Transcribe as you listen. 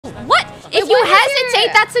If you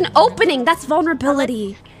hesitate, that's an opening. That's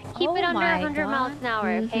vulnerability. Keep it under 100 miles an hour,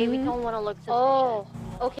 okay? We don't want to look suspicious. Oh,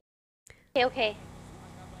 okay.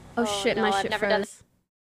 Oh shit, no, my I've shit never done froze.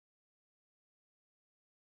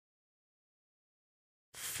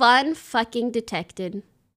 Fun fucking detected.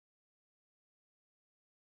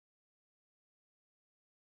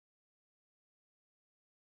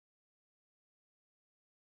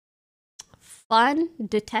 Fun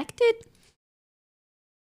detected?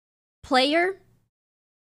 Player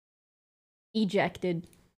ejected.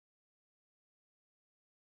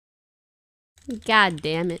 God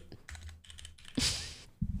damn it.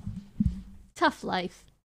 Tough life.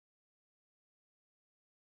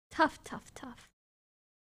 Tough. Tough.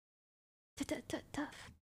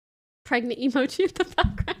 Pregnant emoji in the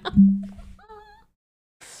background.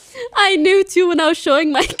 I knew too when I was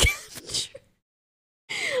showing my capture.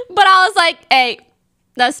 But I was like, hey,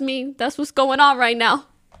 that's me. That's what's going on right now.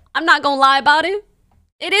 I'm not gonna lie about it.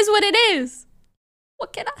 It is what it is.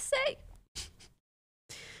 What can I say?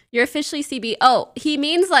 You're officially CB. Oh, he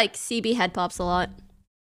means like CB head pops a lot.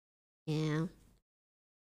 Yeah.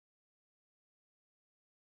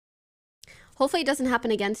 Hopefully it doesn't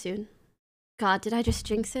happen again soon. God, did I just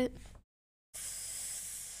jinx it?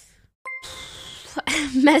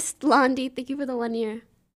 Messed Londi, thank you for the 1 year.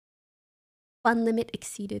 Fun limit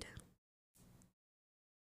exceeded.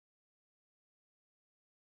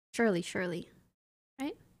 Surely.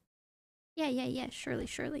 Right? Yeah. Surely.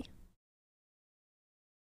 Surely.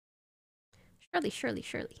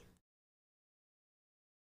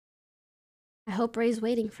 I hope Ray's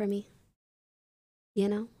waiting for me. You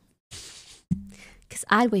know? Because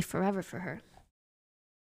I'd wait forever for her.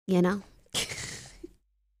 You know?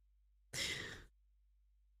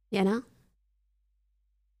 You know?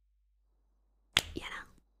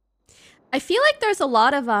 I feel like there's a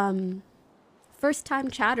lot of first-time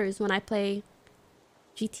chatters when I play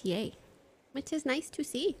GTA, which is nice to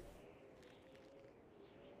see.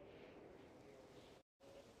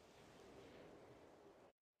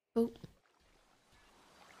 Oh.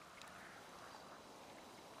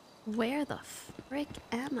 Where the frick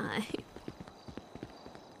am I?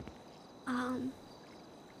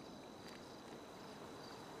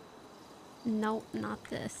 Nope, not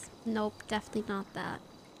this. Nope, definitely not that.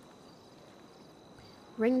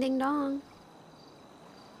 Ring ding dong.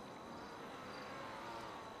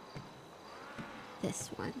 This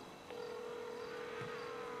one.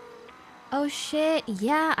 Oh shit,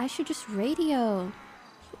 yeah, I should just radio. You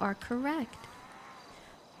are correct.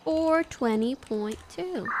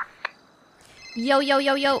 420.2. Yo.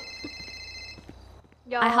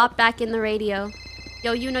 I hopped back in the radio.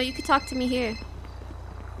 Yo, you know you could talk to me here.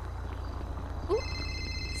 Ooh,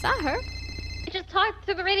 is that her? I just talked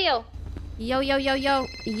to the radio. Yo,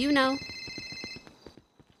 you know.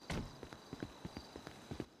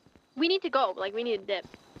 We need to go. Like, we need a dip.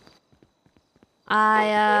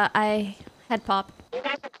 I head pop. You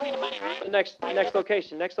guys are cleaning money, right? Next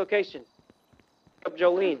location. Up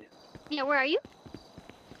Jolene. Yeah, where are you?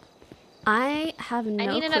 I have no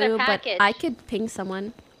need clue, another but package. I could ping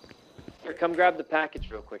someone. Here, come grab the package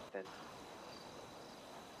real quick then.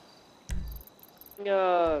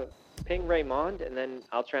 Ping Raymond, and then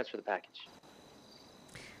I'll transfer the package.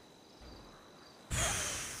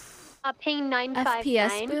 Ping 959.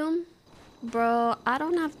 FPS boom? Bro, I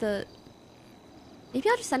don't have the... Maybe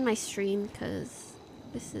I'll just send my stream, because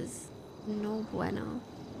this is no bueno.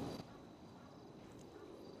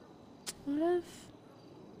 What if...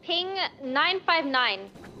 Ping 959.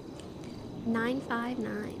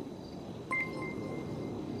 959.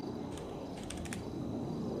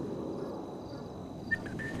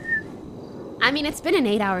 I mean, it's been an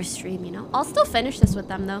 8-hour stream, you know? I'll still finish this with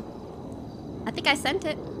them, though. I think I sent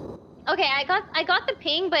it. Okay, I got the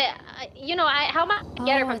ping, but you know, how am I gonna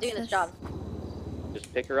get her from doing this job?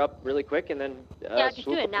 Just pick her up really quick and then just do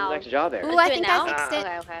swoop it up to now. the next job area. Ooh, I think I fixed it.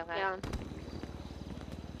 Okay. Yeah.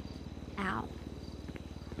 Ow.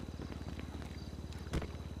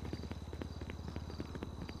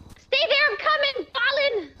 Stay there, I'm coming,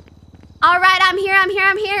 Fallen! Alright, I'm here. I'm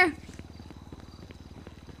here.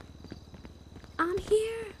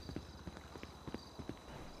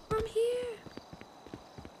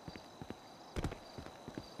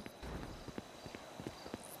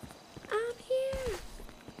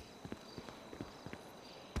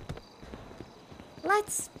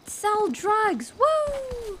 Let's sell drugs.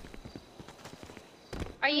 Woo!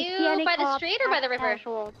 Are you by the street or by the river?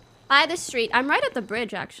 By the street. I'm right at the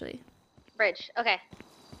bridge, actually. Bridge. Okay.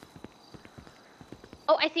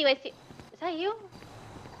 Oh, I see you. Is that you?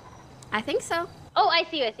 I think so. Oh, I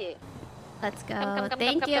see you. Let's go. Come,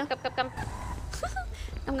 Thank you. Come.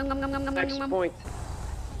 Next point.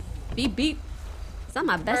 Beep beep. Is that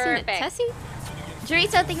my best unit, Perfect. Tessie?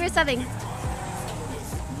 Dorito, thank you for subbing.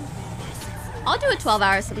 I'll do it 12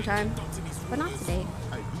 hours sometime, but not today.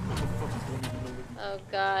 Oh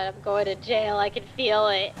god, I'm going to jail. I can feel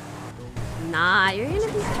it. Nah, you're gonna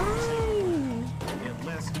be fine.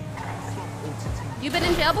 You been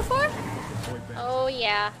in jail before? Oh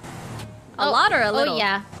yeah. A lot or a little? Oh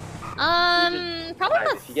yeah. Probably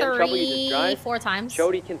about If you get in trouble, you just drive. 4 times.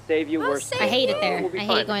 Jody can save you. Oh, Worse. same I hate it there. We'll be I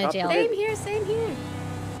fine. hate going to God jail. forbid. Same here.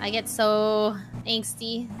 I get so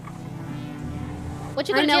angsty. What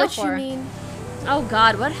you I going to know jail what for? you mean. Oh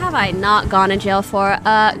god, what have I not gone to jail for?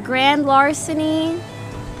 Grand larceny.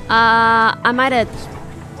 I might have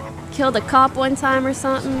killed a cop one time or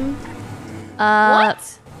something.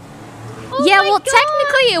 What? Oh Yeah, my well, God.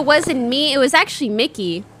 technically it wasn't me. It was actually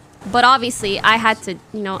Mickey. But obviously I had to,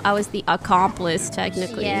 you know, I was the accomplice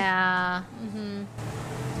technically. Yeah.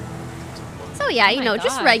 So yeah, Oh you my know,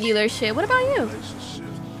 just gosh. regular shit. What about you?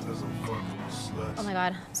 Oh my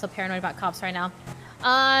god, I'm so paranoid about cops right now.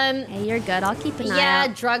 Hey, you're good. I'll keep an eye Yeah,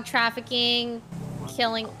 out. drug trafficking,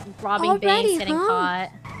 killing, robbing Already, banks, getting huh? caught.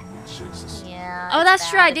 Yeah. Oh, it's that's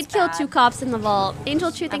true. I bad, did it's kill bad. 2 cops in the vault.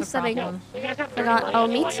 Angel Chu, I have thanks a for subbing. problem. Forgot. Oh,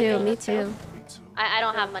 me too. I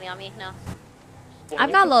don't have money on me, no.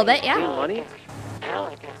 I've got a little bit, Clean yeah. money?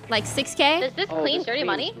 Like 6K? Is this Oh, clean, this dirty means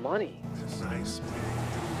money? Money.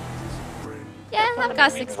 Yeah, I've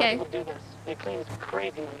got 6K.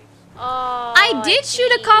 Oh, I did shoot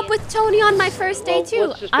a cop with Tony on my first day Well, too.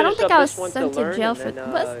 let's just I don't finish think up I was this one sent to learn, jail and for.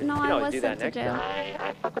 then, No, you can I always was do sent that to next jail. time.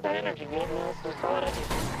 I fuck with that energy, man. That's all I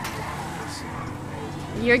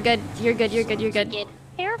do. You're good. You're good. Get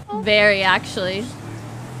careful. Very actually.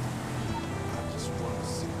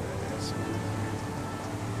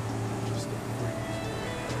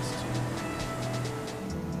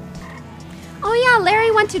 Oh yeah,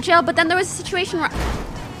 Larry went to jail, but then there was a situation where.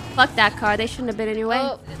 Fuck that car. They shouldn't have been anyway.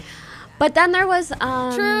 Oh, But then there was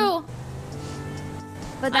true.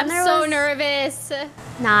 But then I'm there so was. nervous. You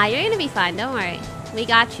Nah, you're gonna be fine. Don't worry. We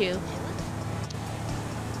got you.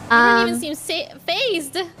 don't even seem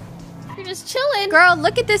phased. You're just chilling. Girl,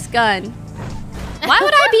 look at this gun. Why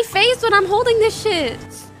would I be phased when I'm holding this shit?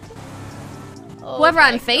 Oh Whoever my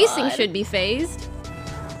I'm facing God. should be phased.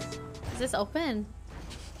 Is this open?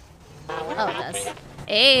 Oh, it does.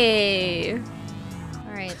 Hey.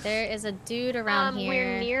 All right, there is a dude around here.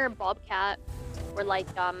 We're near Bobcat. We're like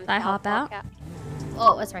Did I hop out? Bobcat.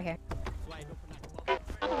 Oh, it's right here.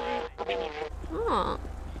 Oh.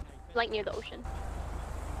 Like near the ocean.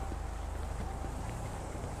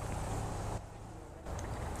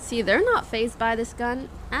 See, they're not phased by this gun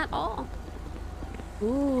at all.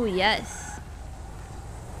 Ooh, yes.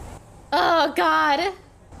 Oh God.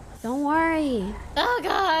 Don't worry. Oh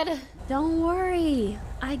God. Don't worry.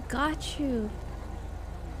 I got you.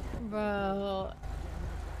 Bro.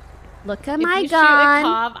 Look at If my you shoot a gun.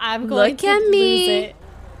 cop, I'm going Look to at me. lose it.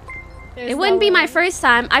 There's It wouldn't be no my way. first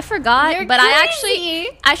time. I forgot, You're but crazy.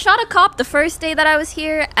 I shot a cop the first day that I was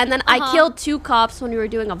here, and then I Uh-huh. killed 2 cops when we were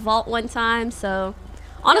doing a vault one time. So,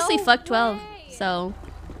 honestly, No fuck 12. way. So,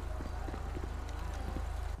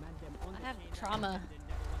 I have trauma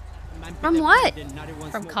from what?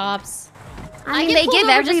 from cops. I mean, get they pulled give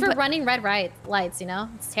over just for everybody. running red lights. You know,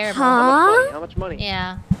 it's terrible. Huh? How much money?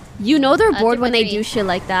 Yeah. You know they're bored when they 2.3. do shit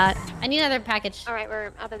like that. I need another package. All right,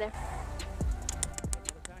 we're out of there.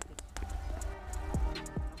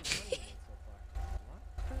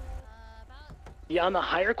 Yeah, on the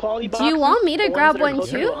higher quality Do you boxes, want me to the ones grab that are one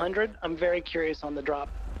closer to too? 100, I'm very curious on the drop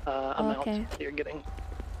amount Okay. that you're getting.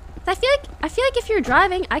 I feel like if you're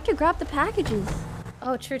driving, I could grab the packages.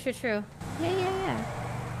 Oh, true. Yeah.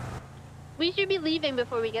 We should be leaving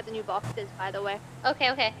before we get the new boxes, by the way. Okay.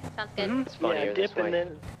 Sounds good. Mhm. It's funnier Yeah, this dip and way.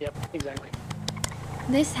 then. Yep, exactly.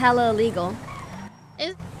 This hella illegal.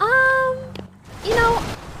 Is You know,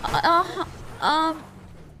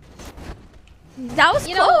 that was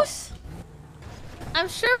You know- close. I'm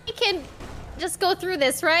sure we can just go through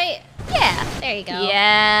this, right? Yeah. There you go.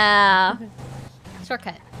 Yeah.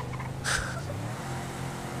 Shortcut.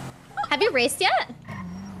 Have you raced yet?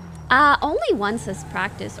 Only once as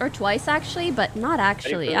practice, or twice actually, but not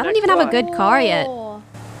actually. the I don't next even have a one. good car yet. Oh.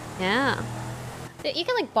 Yeah. You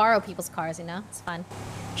can like borrow people's cars, you know? It's fun.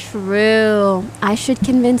 True. I should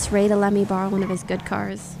convince Ray to let me borrow one of his good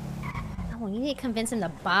cars. Oh, you need to convince him to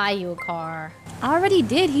buy you a car. I already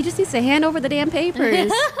did. He just needs to hand over the damn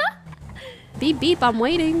papers. Beep beep. I'm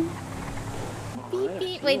waiting. Beep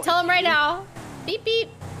beep. Wait, tell him right now. Beep beep.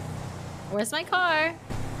 Where's my car?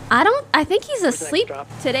 I think he's the next asleep drop?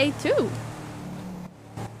 today too.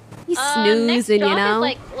 He's Next snoozing, drop you know.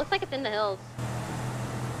 Is looks like it's in the hills.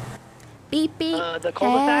 Beep beep. The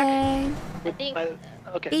cul-de-sac? Hey. I think.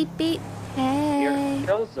 Okay. Beep beep. Hey.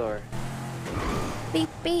 Girls or? Beep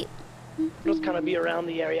beep. It'll just kind of be around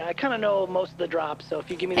the area. I kind of know most of the drops, so if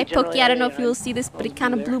you give me Hey the general Pokey, I don't know area, if you will see this, but it I'll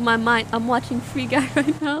kind be of there. blew my mind. I'm watching Free Guy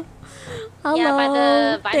right now. Hello. Yeah, by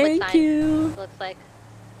the Vinewood Thank sign. you. Looks like.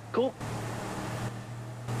 Cool.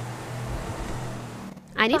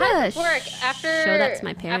 I need So how to does this work after? show that to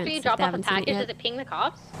my parents. After you if drop they off a haven't seen it package, yet. does it ping the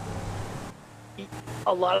cops?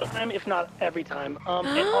 A lot of the time, if not every time.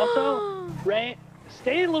 And also, Ray,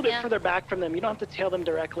 stay a little bit Yeah. further back from them. You don't have to tail them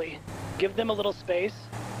directly. Give them a little space.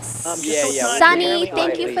 Just so Yeah, it's yeah, not Sunny, inherently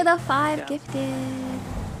thank you obvious. for the 5 Yeah. gifted.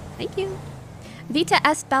 Thank you. Vita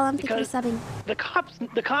S. Bellum, thank you for Because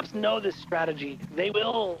subbing. the cops know this strategy. They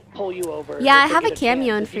will pull you over. Yeah, if I they have get a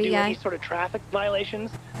cameo chance. in If you Free do Guy. any sort of traffic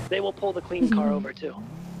violations, they will pull the clean car over too. How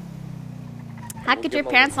We'll could give your them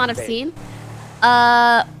a parents little not have space. seen?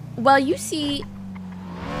 Well, you see.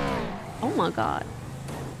 Oh my god.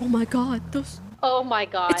 Oh my god. Those. Oh my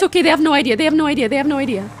god. It's okay. They have no idea. They have no idea. They have no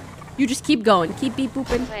idea. You just keep going. Keep beep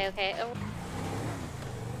booping. Okay, okay.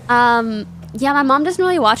 Oh. Yeah, my mom doesn't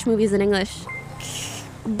really watch movies in English.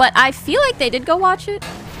 But I feel like they did go watch it.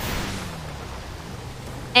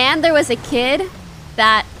 And there was a kid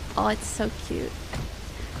that... Oh, it's so cute.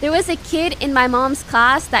 There was a kid in my mom's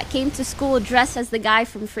class that came to school dressed as the guy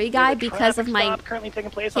from Free Guy There's a because of traffic my stop currently taking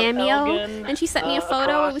place on cameo. Elgin, And she sent me a photo. It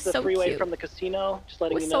across was the so freeway cute. from the casino. Just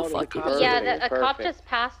letting It was you so know. there's a fucking cop. cute. Yeah, Perfect, a cop perfect. just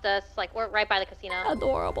passed us. Like, we're right by the casino.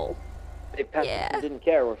 Adorable. They passed Yeah. didn't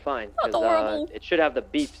care. We're fine. 'Cause, Adorable. it should have the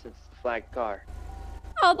beep since it's a flagged car.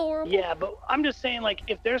 Adorable. Yeah, but I'm just saying, like,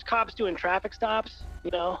 if there's cops doing traffic stops,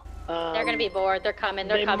 you know, They're gonna be bored. They're coming.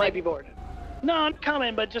 They're they coming. might be bored. No, I'm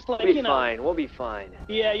coming, but just like, We'll be you know. fine. We'll be fine.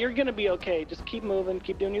 Yeah, you're gonna be okay. Just keep moving,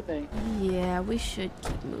 keep doing your thing. Yeah, we should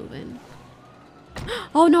keep moving.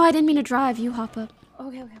 Oh no, I didn't mean to drive. You hop up.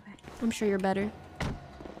 Okay, okay, okay. I'm sure you're better.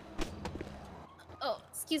 Oh,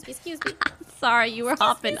 excuse me, excuse me. Sorry, you were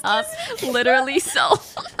hopping up. Literally so.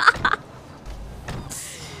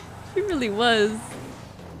 She really was.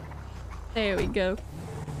 There we go.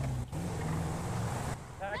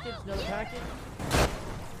 Package, another package.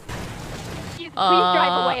 Please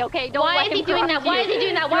drive away, okay? Don't Why let is him he doing cross that? Why you. is he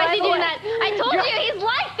doing that? Why is he Drive doing away. that? I told you he's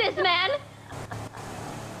like this, man.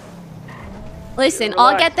 Listen, Relax,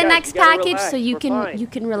 I'll get the guys, next you gotta package relax, so you we're can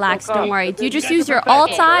fine. relax. No Don't cops. worry. Do you just guys use are your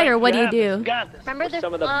professionals, alt-I right? or what do you got this, do? got this. Remember With this?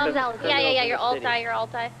 some of the Yeah, criminals yeah, in your the alt city. eye, your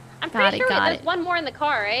alt eye. I'm Got pretty it, sure got there's it. one more in the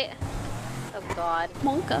car, right? Oh god.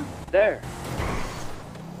 Monka. There.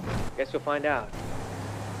 Guess we'll find out.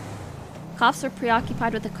 Cops are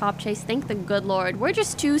preoccupied with the cop chase. Thank the good Lord. We're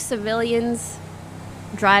just two civilians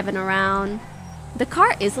driving around. The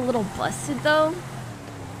car is a little busted though.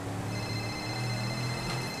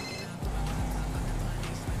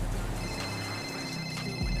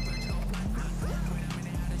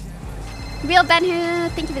 Real Ben Who,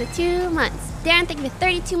 thank you for the 2 months. Darren, thank you for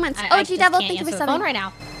 32 months. I OG just Devil, can't thank you for answer the 7. phone right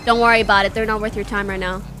now. Don't worry about it. They're not worth your time right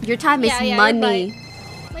now. Your time is Yeah, you're money.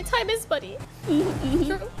 right. My time is money.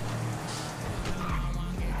 True.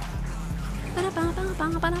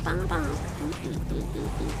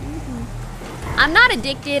 I'm not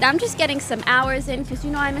addicted. I'm just getting some hours in because, you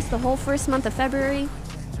know, I missed the whole first month of February.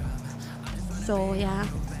 So, yeah.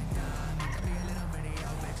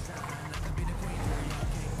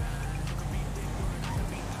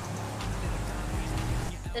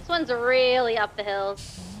 This one's really up the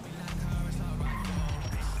hills.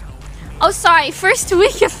 Oh, sorry. First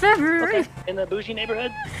week of February. Okay, in the bougie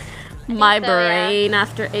neighborhood. My so, yeah. brain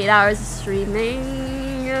after 8 hours of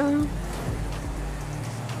streaming.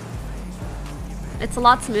 It's a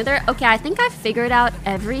lot smoother. Okay, I think I figured out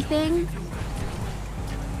everything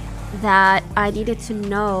that I needed to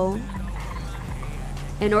know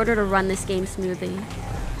in order to run this game smoothly.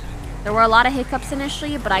 There were a lot of hiccups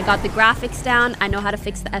initially, but I got the graphics down. I know how to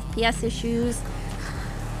fix the FPS issues.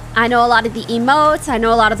 I know a lot of the emotes. I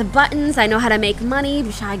know a lot of the buttons. I know how to make money.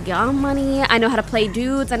 I got money. I know how to play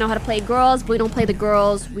dudes. I know how to play girls, but we don't play the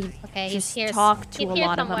girls. We Okay, he's just here. talk to He's a here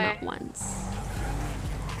lot of them somewhere. at once.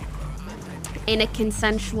 In a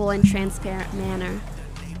consensual and transparent manner.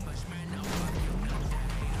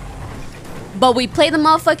 But we play the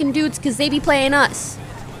motherfucking dudes because they be playing us.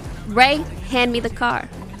 Ray, hand me the car.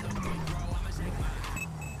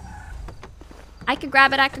 I could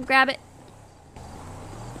grab it, I could grab it.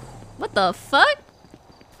 What the fuck?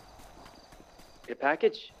 Get a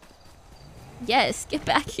package? Yes, get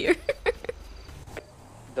back here.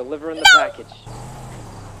 Delivering the package.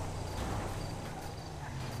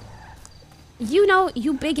 You know,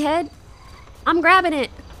 you big head. I'm grabbing it.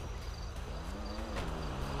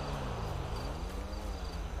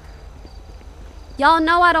 Y'all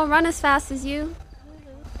know I don't run as fast as you.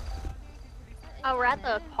 Oh, we're at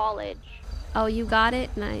the college. Oh, you got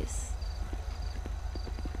it? Nice.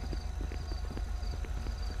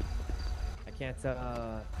 I can't,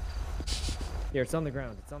 Here, it's on the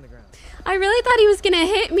ground. It's on the ground. I really thought he was gonna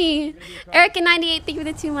hit me. Erica98, thank you for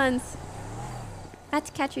the 2 months. Glad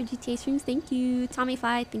to catch your GTA streams. Thank you.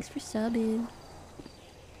 Tommy5, thanks for subbing.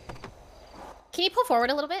 Can you pull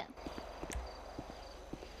forward a little bit?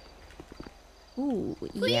 Ooh,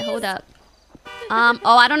 Please? yeah, hold up.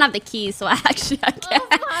 Oh, I don't have the keys, so actually I can't.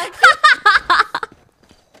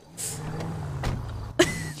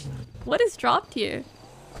 What is dropped here?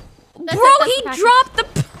 That's Bro, it, he that's the dropped the...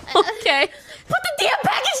 Okay. Put the damn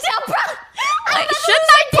package down, bro! Wait, shouldn't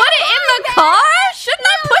I put it in the car? Shouldn't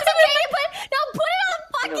I put it in the... No, put it on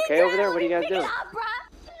fucking You okay over there? What are you guys doing?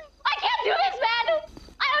 I can't do this, man!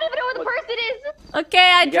 I don't even know where the person is! Okay,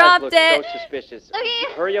 I You guys dropped look it. so suspicious.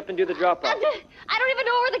 Okay. Hurry up and do the drop off. I don't even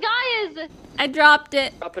know where the guy is! I dropped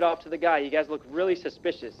it. Drop it off to the guy. You guys look really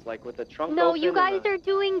suspicious, like with the trunk No, open. you guys and, are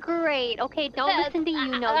doing great. Okay, don't listen to you.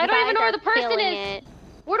 I don't even know where the person is.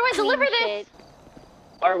 Where do I deliver this?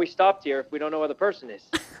 Why are we stopped here if we don't know where the person is?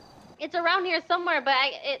 It's around here somewhere, but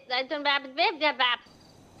I don't have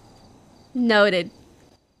Noted.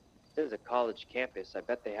 This is a college campus. I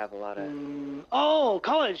bet they have a lot of... Oh,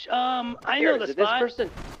 college. I Here, know the is it this spot. person?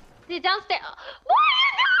 downstairs. What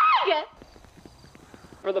are you doing?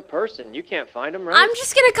 For the person. You can't find him, right? I'm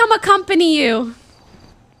just gonna come accompany you.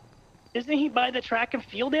 Isn't he by the track and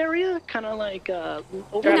field area? Kind of like over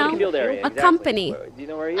Track No. and field area. A exactly. company. Do you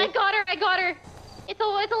know where he is? I got her. It's a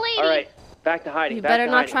lady. All right, back to hiding. You back better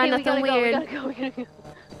to not hiding. try Okay, nothing weird. We gotta go.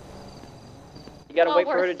 You gotta Oh, wait for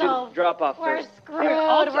we're her to do the drop off We're first. screwed.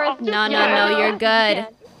 I'll- No, you're good.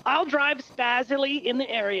 I'll drive spazzily in the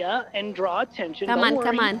area and draw attention. Come Don't on,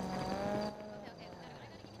 come worry. on.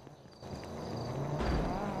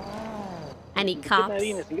 I need Get cops. that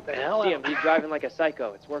Enos and get the hell See out. him. He's driving like a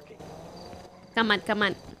psycho. It's working. Come on, come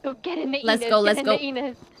on. Go get in the Let's Enos, go, get let's in go. the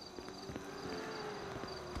Enos.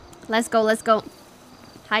 Let's go.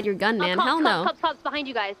 Hide your gun, man. Hell no. Cops behind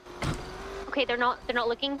you guys. Okay, they're not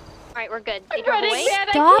looking. All right, we're good. They drove running, away. man.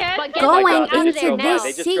 Stop But get going out of into there now. this They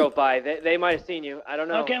just seat. drove by. They might have seen you. I don't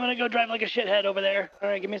know. Okay, I'm gonna go drive like a shithead over there. All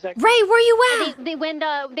right, give me a sec. Ray, where you at? They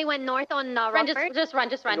went north on Run, Rockford. just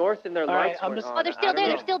run. North and their All right, lights I'm weren't just- on. Oh, they're I still don't there.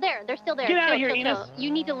 know. They're still there. Get out of here, Chill. Enos. You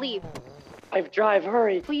need to leave. Drive,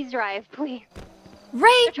 hurry. Please drive, please. Ray,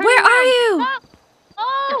 They're turning where are around. you? Ah!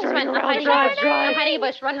 Oh! Just run. I'm hiding drive, in a bush. drive. I'm hiding in a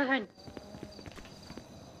bush. Run.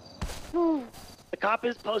 The cop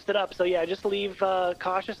is posted up, so yeah, just leave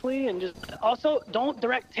cautiously and just also don't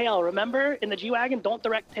direct tail. Remember, in the G-Wagon, don't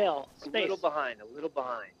direct tail. A Space. little behind.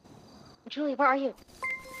 Julie, where are you?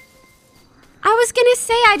 I was gonna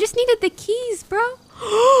say, I just needed the keys, bro.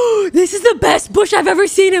 This is the best bush I've ever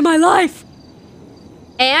seen in my life.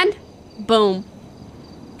 And, boom.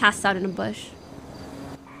 Passed out in a bush.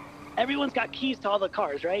 Everyone's got keys to all the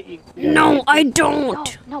cars, right? No, I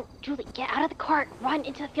don't. No, Julie, get out of the cart. Run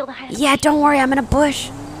into the field and hide. Yeah, don't worry, I'm in a bush.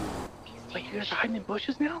 Wait, you guys are hiding in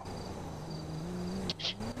bushes now?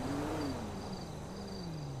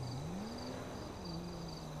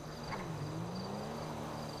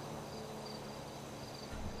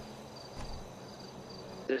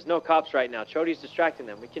 There's no cops right now. Chody's distracting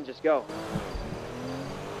them. We can just go.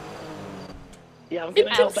 Yeah, I'm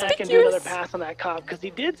gonna go back and do another Inconspicuous. pass on that cop because he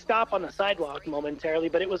did stop on the sidewalk momentarily,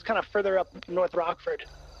 but it was kind of further up North Rockford.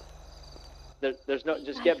 There's no.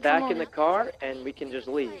 Just get back in the car and we can just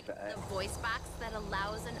leave. voice box that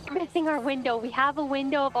allows an We're missing our window. We have a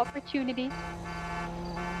window of opportunity.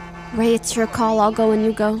 Ray, it's your call. I'll go and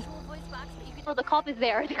you go. voice box that you can Oh, the cop is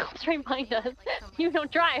there. The cop's right behind us. You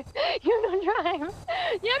don't drive. You don't drive.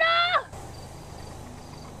 You know.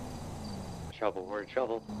 Trouble. We're in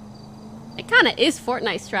trouble. It kind of is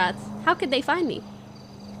Fortnite strats. How could they find me?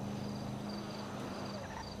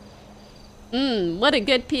 What a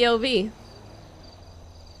good POV.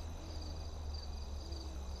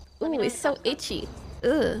 Ooh, it's so itchy.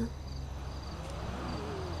 Ugh.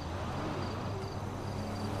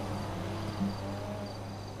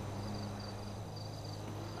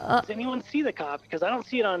 Does anyone see the cop? Because I don't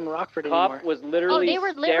see it on Rockford anymore. Cop was Oh, literally they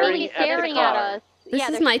were literally staring at us. This Yeah,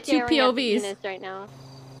 is they're my two staring at the POVs. Enos right now.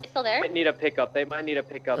 still there. Might need a pickup. They might need a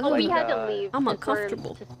pickup. Oh, Oh, like, we had to leave. I'm because we're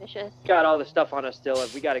uncomfortable. Suspicious. Got all the stuff on us still.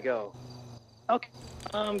 We gotta go. Okay.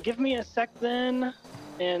 Give me a sec then,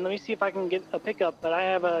 and let me see if I can get a pickup. But I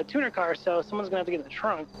have a tuner car, so someone's gonna have to get in the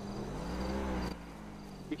trunk.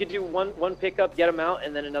 You could do one pickup, get them out,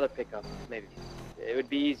 and then another pickup. Maybe it would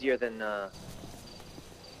be easier than.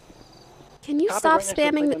 Can you Cop is stop right next to the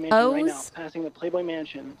spamming Playboy the Mansion right now, O's? passing the Playboy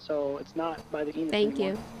Mansion, so it's not by the Enos Thank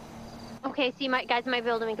anymore. you. Okay, so you guys might be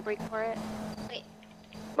able to make a break for it. Wait.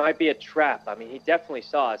 Might be a trap. I mean, he definitely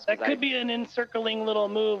saw us. That could be an encircling little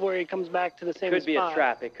move where he comes back to the same Could be a spot.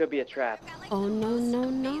 trap. It could be a trap. Oh no no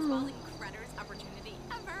no!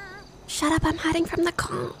 Shut up! I'm hiding from the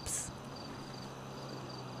cops.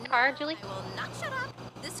 Car, Julie?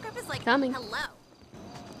 Coming.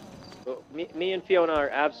 Well, me and Fiona are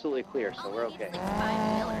absolutely clear, so we're okay.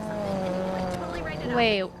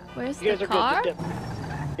 Wait, where's You guys the are car? good.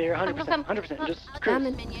 Yeah, you're 100%. 100%. Just cruise.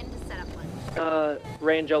 Coming.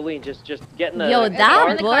 Ray and Jolene, just get in the Yo, we're that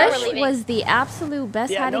in the car, we're bush leaving. was the absolute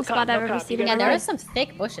best Yeah, hiding no spot cop, I've no ever cop. seen You in Yeah, my there are life. some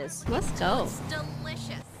thick bushes. Let's go.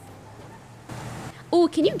 Oh,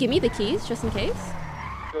 can you give me the keys just in case?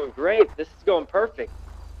 Doing great. This is going perfect.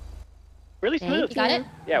 Really Thank smooth. You got it?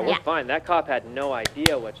 Yeah, we're Yeah. fine. That cop had no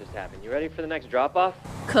idea what just happened. You ready for the next drop-off?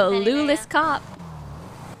 Clueless cop.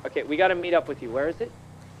 Okay, we gotta meet up with you. Where is it?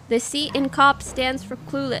 The C in cop stands for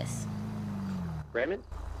clueless. Raymond?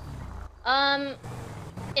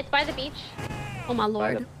 It's by the beach, Oh my By the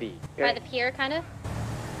lord. beach. by Okay. the pier, kind of.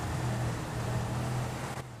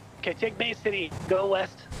 Okay, take Bay City. Go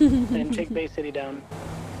west and take Bay City down.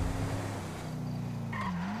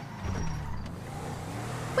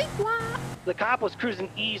 Wait, what? The cop was cruising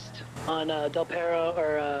east on Del Perro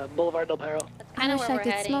or Boulevard Del Perro. That's I kind of wish where I we're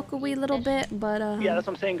could heading. smoke a wee little east-ish. bit, but Yeah, that's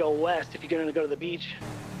what I'm saying. Go west if you're gonna go to the beach.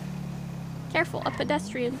 careful, a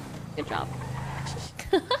pedestrian. Good job.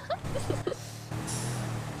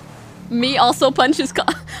 Me also punches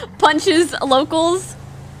punches locals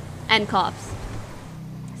and cops.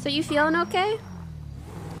 So you feeling okay?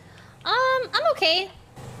 I'm okay.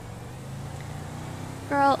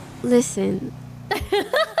 Girl, listen.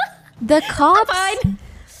 The cops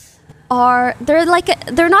they're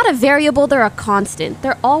they're not a variable, they're a constant.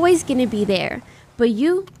 They're always gonna be there. But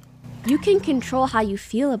you can control how you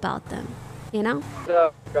feel about them, you know?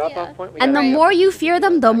 The drop-off Yeah. point. We And the gotta- more you fear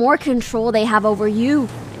them, the more control they have over you.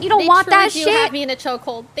 You don't They want truly that do shit. have me in a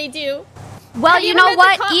chokehold. They do. Well, Have you you ever know met the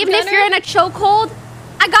what? cop Even if gunner? you're in a chokehold,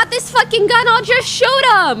 I got this fucking gun. I'll just shoot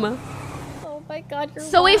him. Oh my god, you're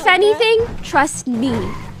So if wild, man. anything, trust me.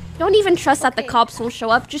 Don't even trust that the Okay. cops won't show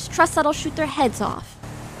up. Just trust that I'll shoot their heads off.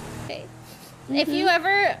 Okay. If you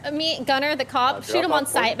ever meet Gunner the cop, shoot him drop on off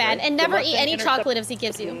sight, point, man, right? and The never left eat hand any intercept chocolate if he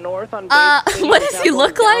gives you. North on Bay City. What is does now he going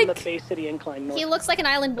look down like? The Bay City incline north. He looks like an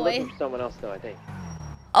island You're looking boy. for someone else, though, I think.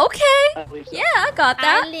 Okay. I believe so. Yeah, I got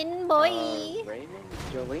that. Island boy. Raymond,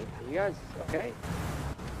 Jolene, you guys okay?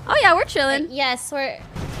 Oh yeah, we're chilling. Yes,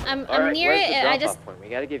 I'm All right, near where's it. the And I drop-off just point? We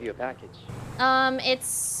gotta give you a package.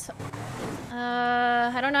 it's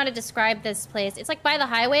I don't know how to describe this place. It's like by the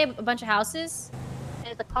highway, a bunch of houses.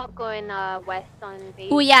 There's a cop going west on Bay.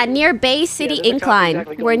 Oh yeah, near Bay City there's a cop Incline.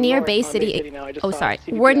 exactly We're going near north Bay on Bay City. City now. I just Oh saw sorry,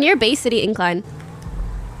 CVPS. we're near Bay City Incline.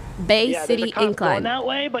 Bay Yeah, City there's a cop going Incline. that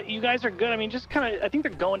way, but you guys are good. I mean, just kind of. I think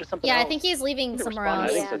they're going to something Yeah, else. I think he's leaving They're somewhere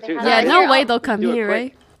responding. else. I think so they too. have- Yeah, here, no way I'll- they'll come Do it here,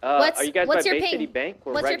 quick. right? Are you guys what's by your Bay ping? City Bank?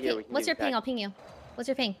 We're What's right your here. ping? We can What's give your you ping? a I'll ping you. What's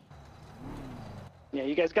your ping? Yeah,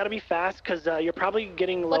 you guys got to be fast because you're probably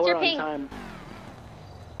getting What's lower your on ping? time.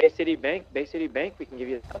 Bay City Bank. Bay City Bank. We can give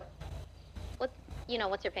you.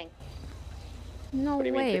 What's your ping? No What do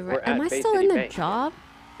you mean? way. We're Right? Am at I Bay still City in the Bank. job?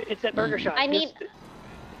 It's at Burger Shot. I need-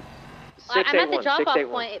 Just- I'm at the 681. drop-off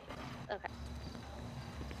 681. point. Okay.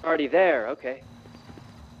 Already there. Okay.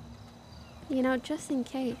 You know, just in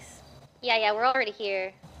case. Yeah, we're already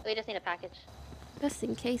here. We just need a package. Just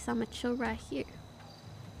in case, I'ma chill right here.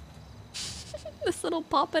 This little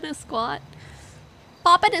poppin' and squat.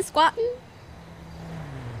 Poppin' and squatting.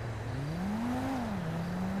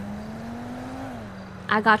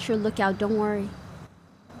 I got your lookout, don't worry.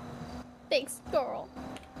 Thanks, girl.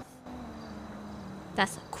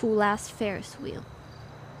 That's a cool ass Ferris wheel.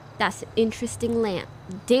 That's an interesting lamp.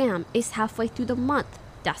 Damn, it's halfway through the month.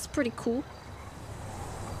 That's pretty cool.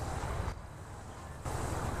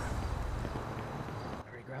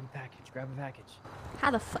 Hurry, grab a package. Grab a package.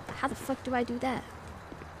 How the fuck do I do that?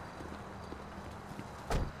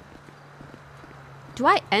 Do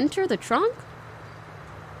I enter the trunk?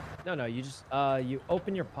 No, you just you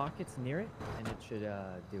open your pockets near it, and it should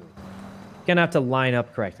do it. You're gonna have to line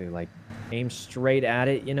up correctly, like aim straight at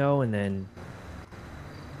it, you know, and then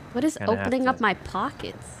What is Kinda have opening up to- my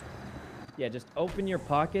pockets? yeah, just open your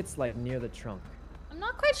pockets like near the trunk. I'm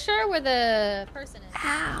not quite sure where the person is.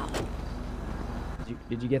 Ow.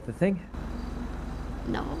 Did you get the thing?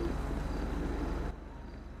 No.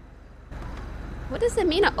 What does it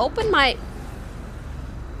mean to open my...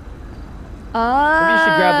 Oh. Maybe you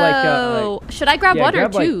should grab Should I grab yeah, one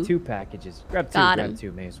grab or two? like 2 packages. Grab two. Got grab him.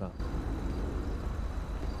 2, may as well.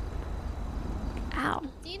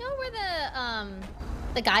 Do you know where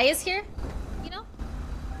the guy is here? You know?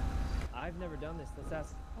 I've never done this. Let's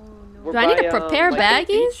ask. Oh no. We're Do I need to by, prepare like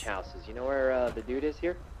the baggies? beach houses. You know where the dude is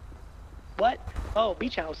here? What? Oh,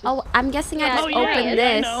 beach houses. Oh, I'm guessing I Yeah, just oh, yeah, open yeah, I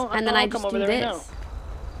this know. and then I'll I come just over do there right this.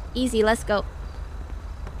 Easy, let's go.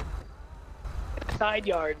 Side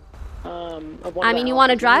yard. Of one I of mean, the you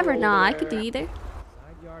want to houses. drive or Over not? I there. could do either.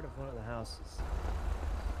 Side yard of one of the houses.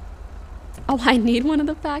 Oh, I need one of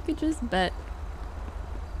the packages? Bet.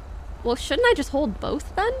 Well, shouldn't I just hold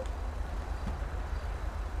both then?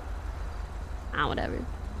 Ah, whatever.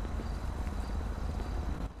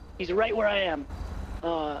 He's right where I am.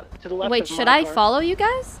 To the left. Wait, of should my I car. follow you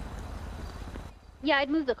guys? Yeah, I'd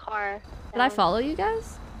move the car. Should I follow you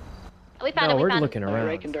guys? We found No, it. We we're found looking it. around.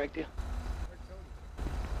 Ray can direct you.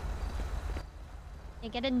 Hey,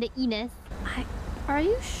 get into Enos. Are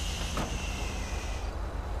you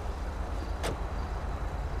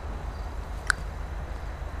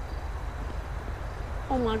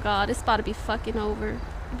Oh my god, it's about to be fucking over,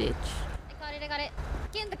 bitch. I got it.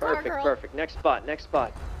 Get in the car, Perfect, girl. perfect. Next spot, next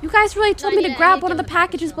spot. You guys really told I me need to to- I grab need one to of the get in the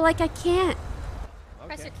package, packages, but like I can't.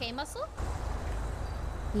 Press your K muscle.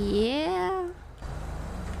 Yeah.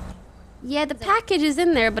 Yeah, the package is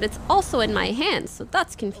in there, but it's also in my hand, so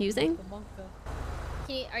that's confusing.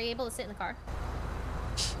 Are you able to sit in the car?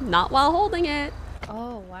 Not while holding it.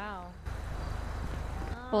 Oh, wow.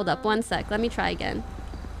 Hold up, one sec. Let me try again.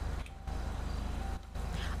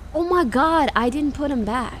 Oh my god, I didn't put him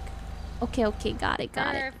back. Okay, got it.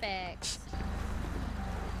 Perfect.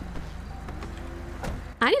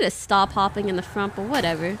 I need to stop hopping in the front, but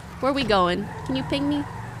whatever. Where are we going? Can you ping me?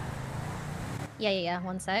 Yeah.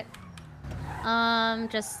 One sec.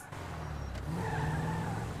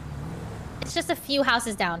 It's just a few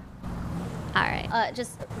houses down. Alright.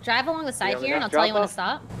 Just drive along the side on the here and I'll next tell you when to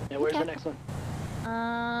drop-off? stop. Yeah, where's Okay. the next one?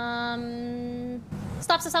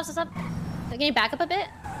 Stop. Can you back up a bit?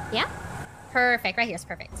 Yeah? Perfect. Right here is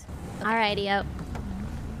perfect. Alrighty, out.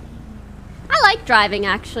 I like driving,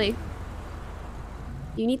 actually.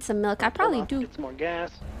 You need some milk? I probably do. Get some more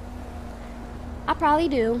gas. I probably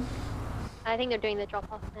do. I think they're doing the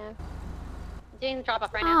drop off now. Doing the drop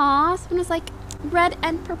off right now. Aw, someone was like, red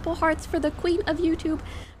and purple hearts for the queen of YouTube.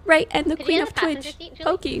 Right, and the Could you queen get of the passenger Twitch. seat,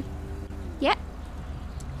 Julie? Poki. Yeah.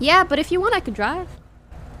 Yeah, but if you want, I could drive.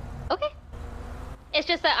 Okay. It's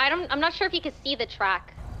just that I'm not sure if you can see the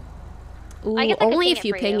track. Ooh, I guess I could only ping if it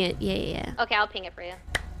you for ping you. it. Yeah. Okay, I'll ping it for you.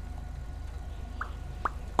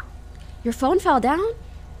 Your phone fell down?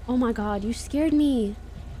 Oh my god, you scared me.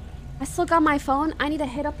 I still got my phone. I need to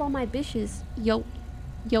hit up all my bitches. Yo.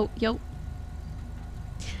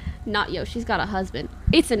 Not yo, she's got a husband.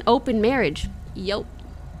 It's an open marriage. Yo.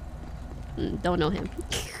 Don't know him.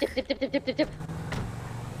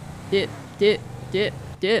 Dip.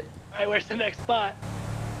 Alright, where's the next spot?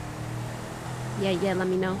 Yeah, let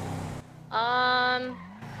me know. I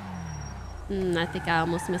think I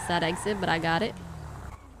almost missed that exit, but I got it.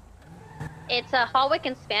 It's a Hallwick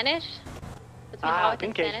in Spanish. Between Hallwick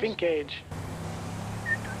pink and cage, Spanish. pink cage.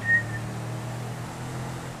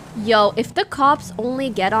 Yo, if the cops only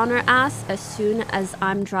get on her ass as soon as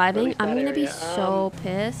I'm driving, Release I'm that gonna be area. so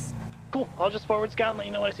pissed. Cool. I'll just forward scout and let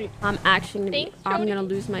you know what I see. I'm actually gonna Thanks, I'm Jody. gonna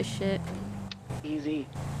lose my shit. Easy.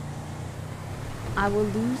 I will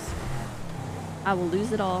lose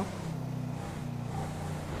it all.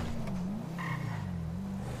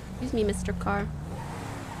 Excuse me, Mr. Car.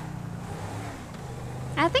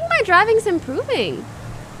 I think my driving's improving.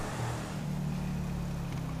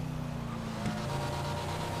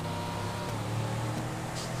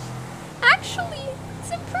 Actually,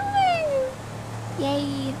 it's improving.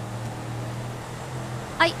 Yay.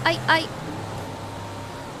 I.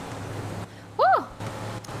 Whew.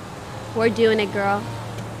 We're doing it, girl.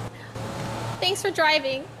 Thanks for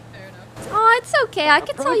driving. Oh, it's okay. I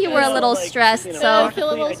could tell you were a little stressed, so I feel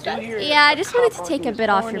a little stressed. yeah, I just wanted to take a bit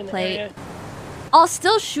off your plate. I'll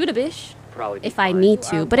still shoot a bish Probably be if I fine. need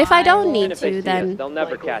to, but if I don't Even need if they to, see us, then they'll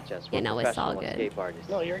never catch us. We're you know, it's all professional good. escape artists.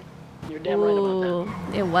 No, you're damn right about ooh,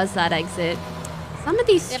 it was that exit. Some of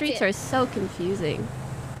these Yep, streets yeah. are so confusing.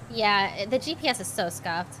 Yeah, the GPS is so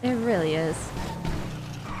scuffed. It really is.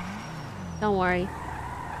 Don't worry.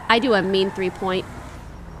 I do a mean 3-point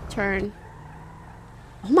turn.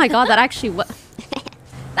 Oh my god, that actually was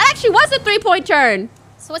that actually was a 3-point turn.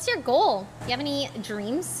 So what's your goal? Do you have any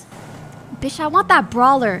dreams? Bitch, I want that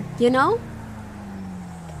brawler, you know?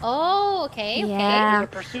 Oh, okay. Yeah. There's a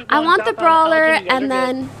pursuit I going want the south on brawler Elgin. You guys are and good.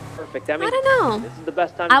 then Perfect. I I mean, don't know. this is the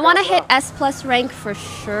best time to I want to drop it hit off. S+ rank for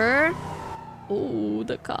sure. Ooh,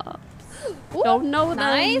 the cops. Ooh, Don't know them.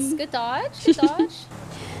 Nice. Good dodge. Good dodge.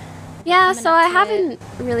 Yeah, Coming so up I to it. haven't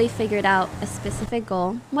really figured out a specific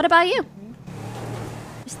goal. What about you?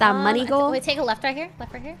 Just that money goal? Wait, take a left right here.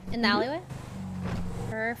 Left right here. In the alleyway.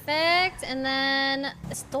 Perfect. And then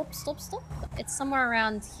stop. It's somewhere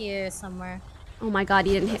around here somewhere. Oh my god,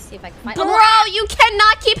 you didn't hit. Let's see if I can find. Bro, you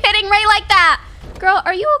cannot keep hitting Ray like that! Girl,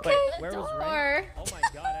 are you okay? Wait, where was Ray? Door. Oh my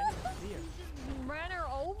god, I didn't see her. Ran her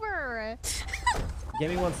over. Give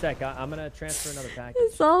me 1 sec. I'm gonna transfer another package.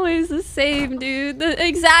 It's always the same, dude. The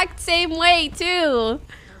exact same way, too.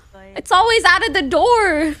 It's always out of the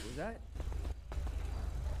door. Who's that?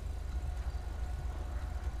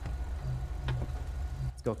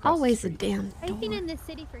 Let's go across Always the a street. damn I've been door. in this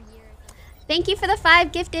city for years. Thank you for the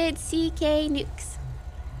 5 gifted CK nukes.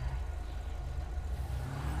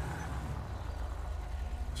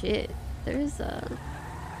 Shit, there's a...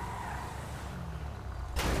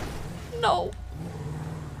 No.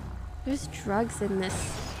 There's drugs in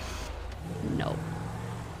this. No.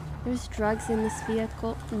 There's drugs in this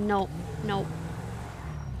vehicle. No. No.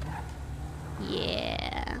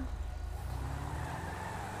 Yeah.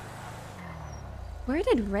 Where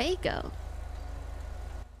did Ray go?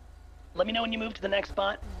 Let me know when you move to the next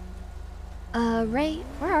spot. Ray,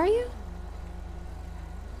 where are you?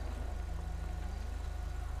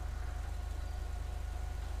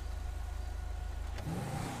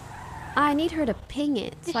 I need her to ping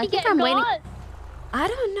it. Did So I she think get I'm waiting. caught? I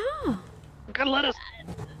don't know. You gotta let us.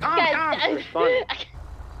 Calm Guys, down. Responding.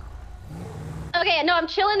 Okay, no, I'm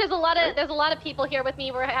chilling. There's a lot of people here with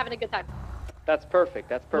me. We're having a good time. That's perfect.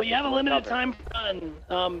 That's perfect. Well, you have a We're limited covered. time for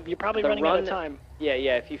run. You're probably The running out of run- time. Yeah.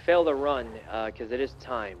 If you fail to run, because it is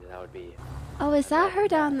timed, that would be. Oh, is that her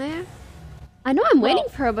down there? I know I'm waiting Well,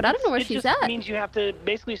 for her, but I don't know where it she's just at. means you have to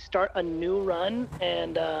basically start a new run,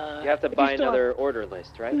 and You have to if you buy still- another order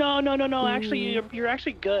list, right? No. Actually, you're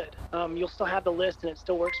actually good. You'll still have the list, and it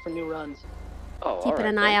still works for new runs. Oh, Keeping alright,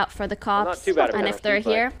 an then. eye out for the Well, not cops, too bad of a and if they're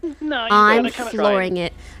penalty, here, No, you I'm gotta kind of flooring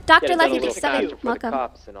it. Get Dr. it done a Lucky little 57, faster for the welcome.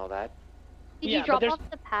 cops and all that. Did Yeah, you but drop there's- off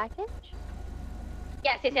the package?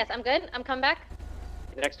 Yes. I'm good. I'm coming back.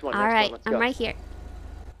 Next one. All next right, one. Let's I'm go. right here.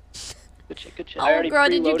 Good shit, good shit. I already Oh, girl,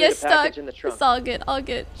 did you preloaded get a stuck? package in the trunk. It's all good, all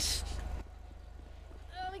good.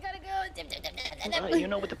 Oh, we gotta go. Oh, you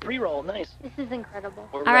know, with the pre-roll, nice. This is incredible.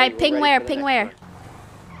 We're All ready, right, we're ping ready where, for the ping next where.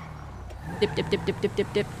 one. Dip, dip, dip, dip, dip,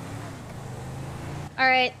 dip, dip. All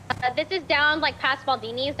right. This is down like past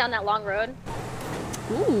Baldini's, down that long road.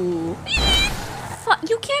 Ooh.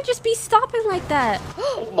 You can't just be stopping like that.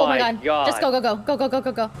 Oh my my god. God. Just go.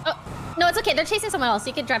 Oh, no, it's okay. They're chasing someone else.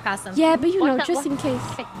 You can drive past them. Yeah, but you Watch know, that just one. in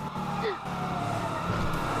case.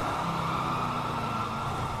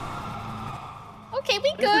 Okay,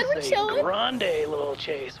 we This good. We're is a chilling. grande little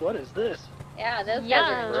chase. What is this? Yeah, those Yeah.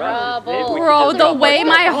 guys are in Right. Maybe we trouble. could Bro, just the drop way our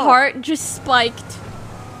my car. heart just spiked.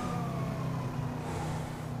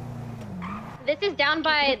 This is down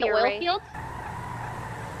by the Here, oil Ray. field.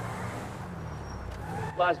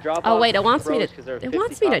 Last drop Oh off wait, it wants me froze 'cause there to. were It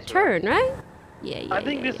wants 50 me to cops around. turn, right? Yeah. I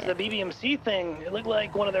think this yeah. is a BBMC thing. It looked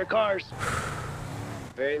like one of their cars.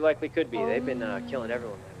 Very likely could be. They've been killing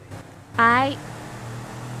everyone lately. I.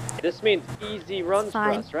 This means easy runs It's for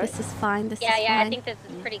fine. us, right? This is fine. This Yeah, is I fine. think this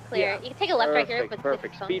is pretty clear. Yeah. You can take a left right here. Perfect, But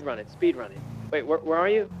perfect. Speed run it. Wait, where are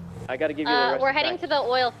you? I gotta give you the rest We're of the heading to package. the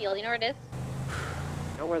oil field. You know where it is?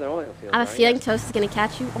 I know where the oil fields I have a are, feeling yes. Toast is gonna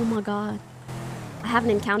catch you. Oh my god. I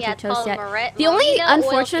haven't encountered Yeah, it's Toast called yet. The only Marina Oil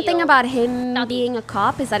unfortunate thing Field. about him Southeast. being a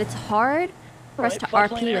cop is that it's hard for us Right, to floodplain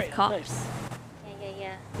RP area. with cops. Nice.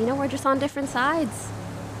 Yeah. You know, we're just on different sides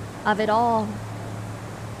of it all.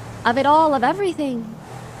 Of it all, of everything.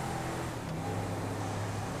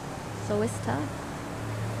 So it's tough.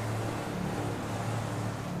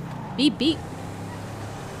 Beep, beep.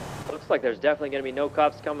 Looks like there's definitely gonna be no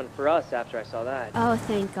cops coming for us after I saw that. Oh,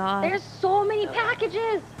 thank God. There's so many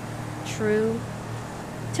packages. True.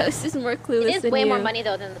 Toast is more clueless It is than way you. more money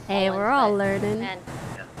though than the small Hey, ones, we're all but, learning. man,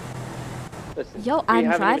 Listen, Yo, we I'm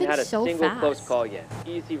haven't driving even had a so single fast. close call yet.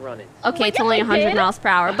 Easy running. Okay, it's only 100 miles per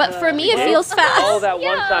hour, but for me, it We did? feels Oh, fast. that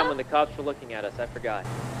one Yeah. time when the cops were looking at us, I forgot.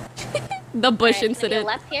 The bush Alright, incident.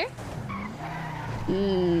 left here. My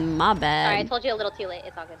Sorry, I bad. told you a little too late.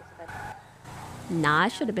 It's all good. Nah, I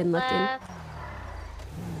should have been looking. Left.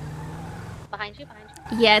 Behind you.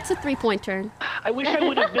 Yeah, it's a 3-point turn. I wish I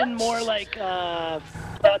would have been more like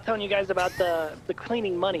telling you guys about the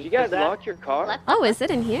cleaning money. Did you guys 'cause that- lock your car? Left. Oh, is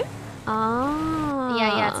it in here? Oh.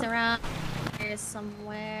 Yeah, it's around here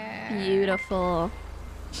somewhere. Beautiful.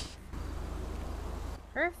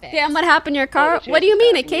 Perfect. Damn, what happened to your Oh, car? the What do you chase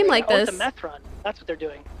mean is it came like Oh, this? it's a meth run. That's what they're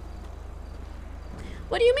doing.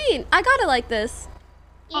 What do you mean? I got it like this.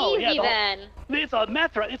 Oh, yeah, Easy the- then. It's a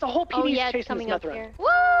meth run. It's a whole Oh PD's yeah, it's chasing coming this up meth run. here.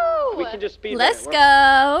 Woo! We can just speed Let's run it.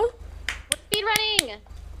 go. Speed running.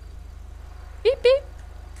 Beep beep.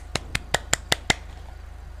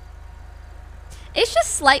 It's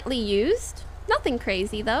just slightly used. Nothing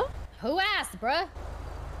crazy though. Who asked, bruh?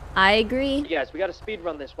 I agree. Yes, we gotta speed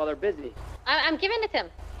run this while they're busy. I'm giving it to him.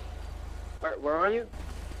 Where are you?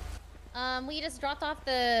 We just dropped off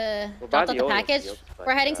the We're by the oil package. fields, but,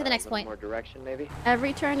 We're heading to the a next little point. More direction, maybe.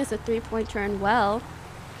 Every turn is a 3-point turn. Well,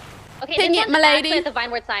 Okay, Ping this it, one's milady. actually the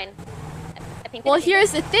Vineward sign. I think. well,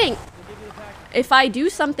 here's the thing. If I do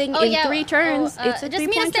something in 3 turns, it's a just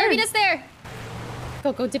meet us 3-point there. turn. Meet us there.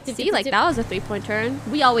 Go go dip dip. See, dip, like dip, that was a 3-point turn.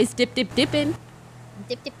 We always dip dip dip in.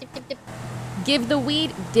 Dip dip dip dip dip. Give the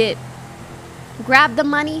weed, dip. Grab the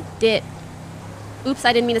money, dip. Oops,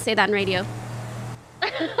 I didn't mean to say that on radio.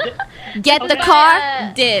 Get the Okay.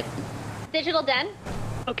 car, dip. Digital den.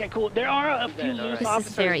 Okay, cool. There are a few loose This is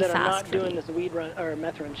officers very that are fast not for doing me. this weed run or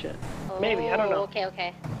meth run shit. Maybe, I don't know. Okay,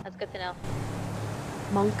 okay. That's good to know.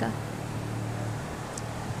 Monka.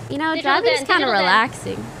 You know, Digital driving's den, kind of digital den.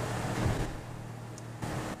 relaxing.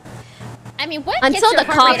 I mean, what Until gets your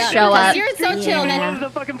the heart rate cops up? show Because up. You're so chill, Yeah. man. Love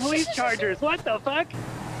the fucking police chargers. What the fuck?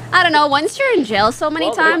 I don't know, once you're in jail so many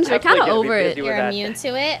Well, they're times, you're kind of definitely gonna be over busy it. with You're that immune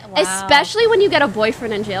thing. to it. Wow. Especially when you get a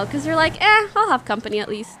boyfriend in jail, because you're like, I'll have company at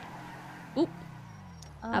least. Oop,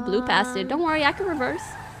 I blew past it. Don't worry, I can reverse.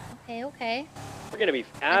 Okay, okay. We're gonna be say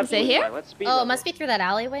absolutely here? fine. Let's speed Oh, run it must this. be through that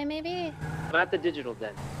alleyway, maybe? Not the digital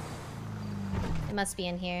den. It must be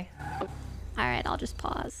in here. All right, I'll just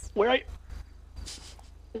pause. Where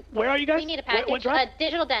are you guys? We need a What package. drop?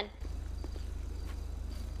 Digital den.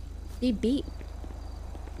 Be beat.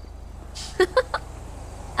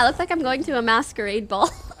 I look like I'm going to a masquerade ball.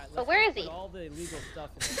 But where is he? Put all the illegal stuff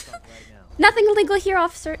in the trunk right now. Nothing illegal here,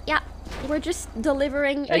 officer. Yeah, we're just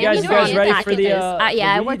delivering. Hey guys, you Amazon guys ready for the packages.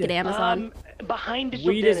 Yeah, I the work weed? at Amazon. Behind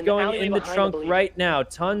digital Weed den, is in the going alleyway in the behind, I trunk believe. right now.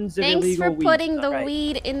 Tons of Thanks illegal for weed. putting the Alright.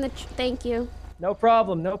 weed in the. Thank you. No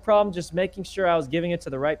problem, no problem. Just making sure I was giving it to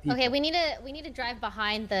the right people. Okay, we need to drive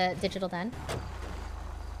behind the digital den.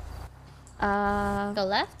 Go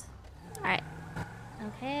left. All right.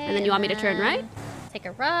 Okay. And then you want me to turn right? Take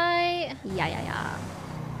a right. Yeah.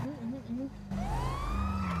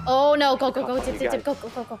 Oh no! Go go go! Come on, Dip you dip dip! guys. Go go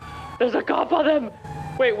go go! There's a cop on them.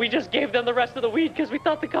 Wait, we just gave them the rest of the weed because we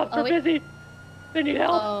thought the cops were wait. busy. They need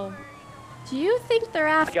help. Oh. Do you think they're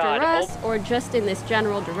after God, us or just in this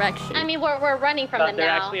general direction? I mean, we're running from them They're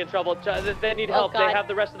now. actually in trouble. They need Oh, help. They God. have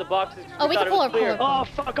the rest of the boxes. Oh, we thought can it pull was her, clear. pull her.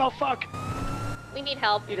 Oh fuck! Oh fuck! We need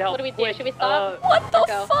help. Need help. What do we do? Quick, Should we stop? what the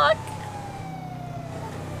Go. fuck?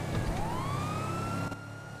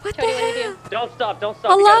 What the Cody, what do we hell? do? Don't stop. Don't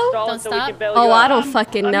stop. Hello? We gotta stall Don't until we stop? can bail Oh, you I out. don't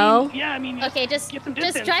fucking know. Yeah, I mean. Okay, just get some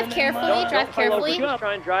drive distance and then, carefully. don't Drive Don't pull over. carefully. Just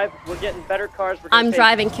try and drive. We're getting better cars. We're gonna I'm take-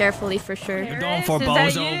 driving carefully for sure. You're going for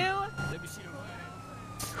bozo.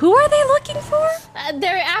 Who are they looking for?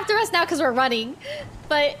 They're after us now because we're running.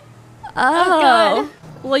 But Oh. God.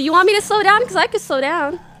 Well, you want me to slow down? Because I could slow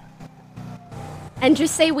down. And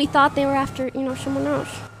just say we thought they were after, someone else.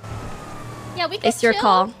 yeah, we can It's your chill.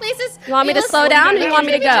 call. Please just, You want me to let's- slow down or you want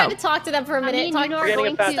me to Maybe try go? to talk to them for a I minute. mean, Talk you to are We're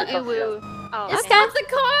going getting to a faster Uwu. Oh, Just okay. stop the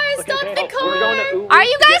car! Stop the car! We're going to Uwu Are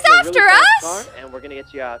you to guys get in a after really fast us? car, and we're gonna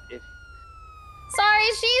get you out. If Sorry,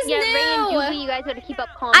 she's Yeah, Ray and new! Yubi, you guys gotta keep up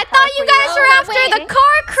calm. I thought you guys were Oh, after wait. the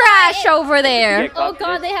car crash over you there. get caught Oh, for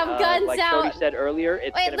God, this, they have guns like out. Cody said earlier,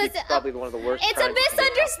 it's Wait, gonna be listen, probably one of the worst. It's a crimes you can get caught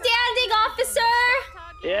for. misunderstanding, officer!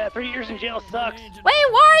 Yeah, 3 years in jail sucks. Wait,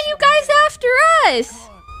 why are you guys after us?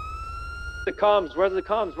 The comms. Where's the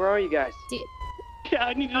comms? Where are you guys? Yeah,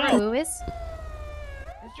 I need to know. Who is?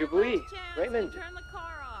 Jubilee, Raymond.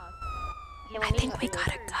 I think we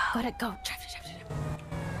gotta go. Go.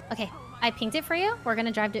 Drive. Okay, I pinged it for you. We're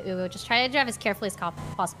gonna drive to Uwu. Just try to drive as carefully as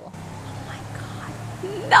possible.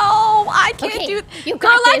 No, I can't Okay, do. you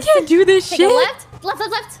Girl, got I this. can't do this Take shit. a left.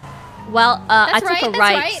 Left. Well, I That's took right, a that's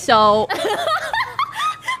right, right. so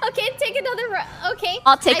Okay, take another right. Okay.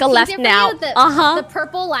 I'll take I a pinged left it for now. you, The Uh-huh.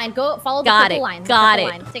 purple line. Go follow the Got purple it, line. the got purple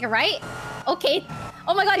it. line. Take a right. Okay.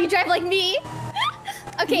 Oh my God, you drive like me.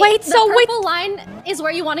 Okay. Wait, the so wait- purple line is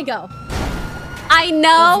where you want to go. I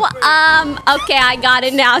know. Okay, I got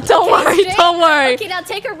it now. Don't worry. Straight? Don't worry. Okay, now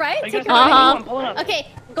take a right. I Take guess a I'm right. pulling up. Okay,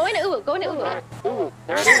 go into Uwu. Go into Uwu. Ooh,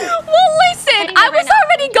 there it is. Well, listen, Heading I there was right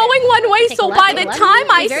now. already going one way, Take a so left, by take the a left. time Be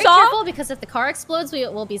I very saw, careful because if the car explodes,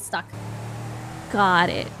 we'll be stuck. got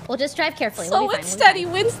it. We'll just drive carefully. We'll So be fine. it's We'll be steady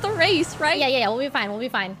fine. wins the race, right? Yeah. We'll be fine. We'll be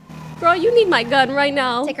fine. Bro, you need my gun right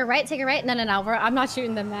now. Take a right. Take a right. No. I'm not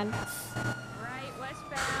shooting them, man. Right,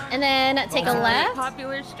 westbound. And then take a left.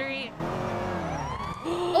 Popular Street.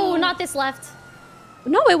 Oh, not this left.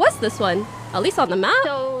 No, it was this one. At least on the map.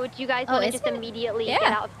 So do you guys Oh, want to is just it? immediately Yeah.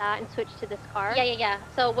 get out of that and switch to this car? Yeah.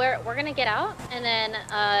 So we're gonna get out and then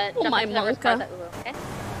jump my into the first car monka. that we will, okay?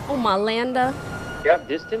 Oh my Landa. Do you have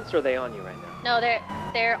distance or are they on you right now? No,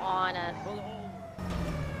 they're on us.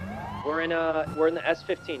 We're in the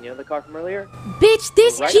S15. You know the car from earlier? Bitch,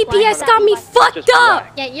 this Right GPS behind got me us. fucked Just up.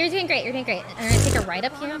 relax. Yeah, you're doing great. I'm gonna take a right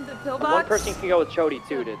up here. The pillbox. One person can go with Chody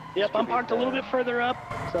too. To Yep, I'm distribute parked a little bit further up,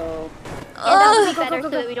 so... Yeah, that would be Ugh. better so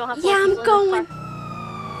that we don't have Yeah, more I'm people in going this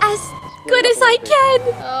car. as Split good up as a I little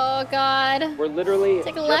bit. can. Oh god. We're literally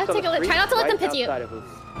Take a just left, on take the a left. Try street not to let them right pit you. outside of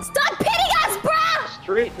Fuslie. Stop pitting us, bruh!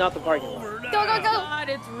 Street, not the parking lot. Go, go, go! God,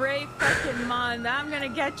 it's Ray fucking Mon. I'm gonna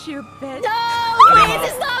get you, bitch. No, please,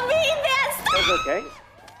 it's not me, man! Stop! It's okay.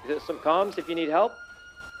 There's some comms if you need help.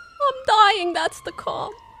 I'm dying, that's the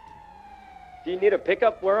call. Do you need a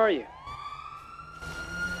pickup? Where are you?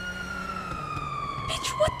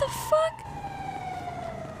 Bitch, what the fuck?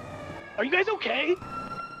 Are you guys okay?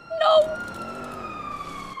 No.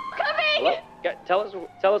 Coming! Hello?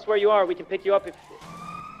 Tell us where you are. We can pick you up if.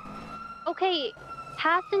 Okay,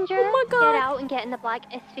 passenger, Oh my God. get out and get in the black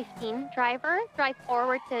S15. Driver, drive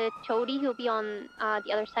forward to Chody, who'll be on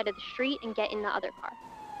the other side of the street, and get in the other car.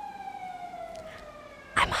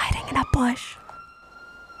 I'm hiding in a bush.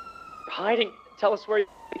 Hiding. Tell us where you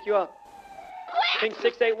pick you up. Ping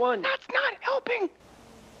 681. That's not helping!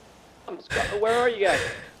 Where are you guys?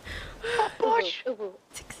 Bush! Ubu,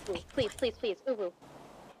 please, Ubu.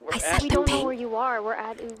 We're I at- said We the don't know ping. where you are. We're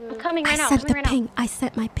at Ubu. I'm coming I right now. sent Coming the right now. ping. I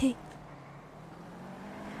sent my ping.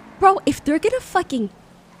 Bro, if they're gonna fucking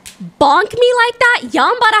bonk me like that,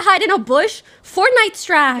 y'all about to hide in a bush. Fortnite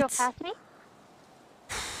You drove strats. past me?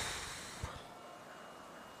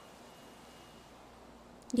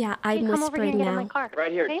 Yeah, Hey, I'm come over here whispering and get in my now. car.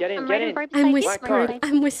 Right here. Okay? Get in, I'm get right in. right beside I'm you. whispering. Right beside I'm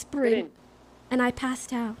Get in. whispering. And I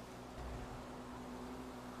passed out.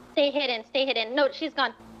 Stay hidden, stay hidden. No, she's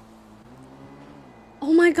gone.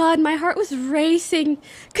 Oh my god, my heart was racing.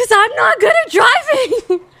 Because I'm not good at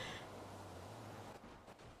driving.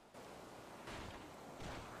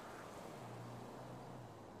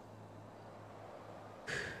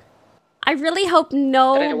 I really hope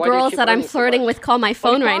no Hey, why do you girls keep that I'm running so flirting much? with call my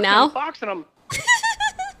phone right now. Boxing him.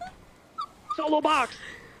 Solo box.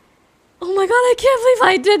 Oh my god, I can't believe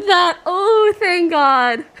I did that. Oh, thank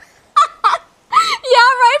god. Yeah,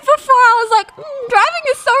 right before I was like, driving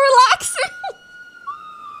is so relaxing.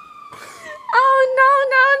 Oh, no.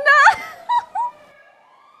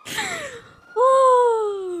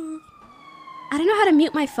 Oh. I don't know how to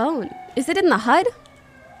mute my phone. Is it in the HUD?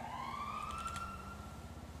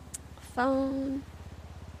 Phone.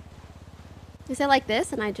 Is it like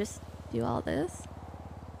this and I just do all this?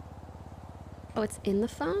 Oh, it's in the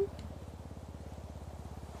phone?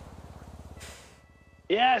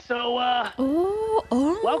 Yeah, so,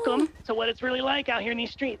 Oh. welcome to what it's really like out here in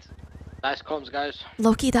these streets. Nice comms, guys.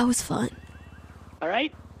 Loki, that was fun. All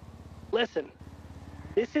right? Listen,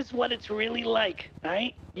 this is what it's really like, all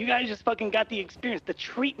right? You guys just fucking got the experience, the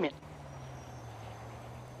treatment.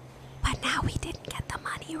 But now we didn't get the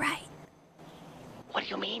money right. What do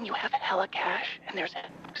you mean? You have hella cash, and there's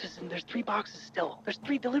boxes, and there's 3 boxes still. There's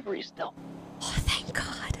 3 deliveries still. Oh, thank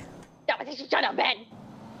God. Shut up, Ben.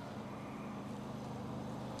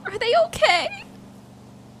 Are they okay?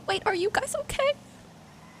 Wait, are you guys okay?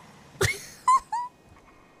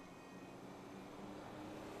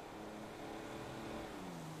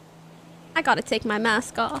 I gotta take my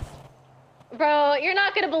mask off. Bro, you're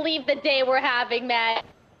not gonna believe the day we're having, man.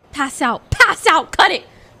 Pass out. Pass out. Cut it.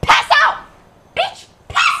 Pass out. Bitch.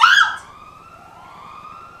 Pass out.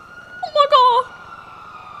 Oh my God.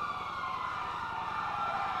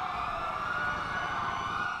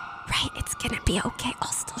 Right, it's gonna be okay.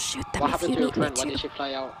 I'll still shoot them What if happened you to your need me friend? Why to. did she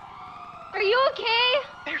fly out? Are you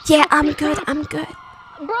okay? Yeah, I'm good. I'm good.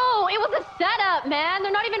 Bro, it was a setup, man.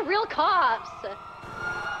 They're not even real cops.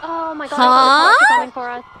 Oh my god, Huh? I thought the cops were coming for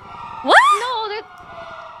us. What? No, they're...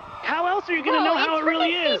 How else are you gonna Bro, know how it it's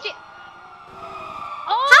really freaking is? CJ.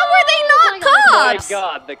 Oh, How were they not my God. Oh my cops?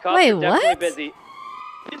 god, the cops Wait, are definitely what? busy.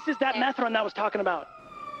 This is that meth run that I was talking about.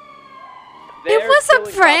 It They're was killing a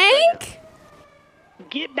cops right now. prank?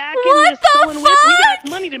 Get back What in this the stolen whip. We got fuck?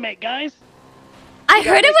 money to make, guys. I You gotta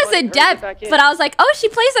heard it make was a money. Hurry, get debt, back in. but I was like, oh, she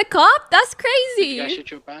plays a cop? That's Did you guys crazy.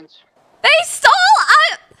 shoot your pants? They stole.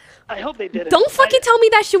 I hope they did it. Don't fucking tell me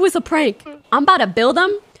that shit was a prank. I'm about to bill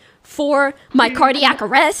them for my cardiac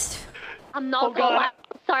arrest. I'm not Oh, gonna God. lie.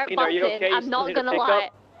 Sorry, Tina, are you Boston. okay? You I'm still not need a gonna pickup? lie.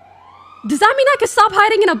 Does that mean I can stop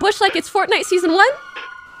hiding in a bush like it's Fortnite Season 1?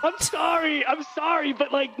 I'm sorry,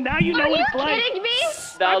 but like now you know Are what you it's like. kidding me?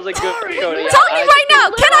 That was a good sorry. Cody. Tell me right now,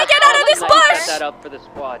 can I get out of this Nice to bush? set that up for the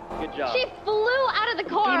squad. Good job. She flew out of the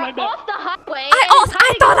Doing my car best. off the highway. I and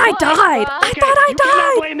is thought thought I died. I thought I You cannot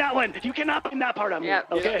died. blame that one. You cannot blame that part on me. Yeah,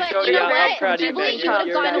 Okay. But Jody, you know I'm what? proud of you, man. Jubilee should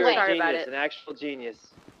have gone You're away. a Sorry genius, about it. an actual genius.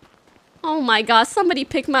 Oh my gosh, somebody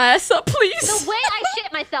pick my ass up, The please. way I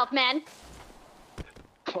shit myself, man.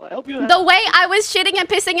 Well, I hope you. The way I was shitting and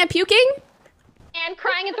pissing and puking, And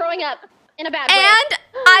crying and throwing up. In a bad way. and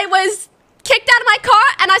I was kicked out of my car,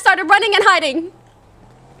 and I started running and hiding.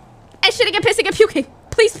 And shitting and pissing and puking.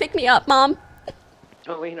 Please pick me up, Mom.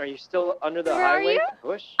 Jolene, are you still under the Where are highway? you?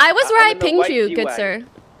 Push. I was where I'm I in the pinged white you, good G-Wagon. sir.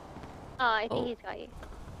 I think he's got you.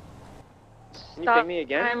 Can you ping me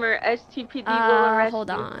again? Timer STPD will arrest Hold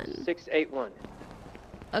you. on. 681.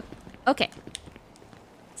 Okay.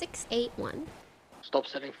 681. Stop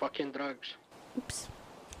selling fucking drugs. Oops.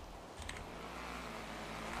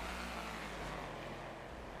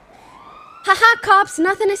 Haha, cops,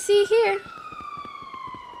 nothing to see here.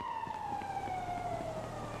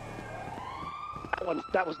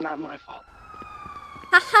 That was not my fault.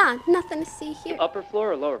 Haha, nothing to see here. Upper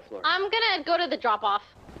floor or lower floor? I'm gonna go to the drop-off.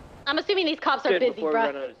 I'm assuming these cops are Good, busy, before we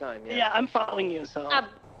run bro. out of time. Yeah, I'm following you, so.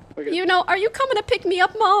 We're good. You know, are you coming to pick me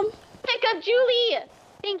up, Mom? Pick up Julie!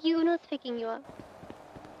 Thank you, Uno's picking you up.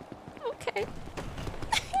 Okay.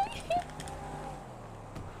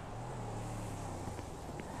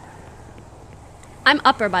 I'm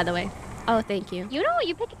upper, by the way. Oh, thank you. You know what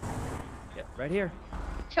you pick? Yeah, right here.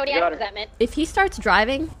 Chody, You I got know what that meant. If he starts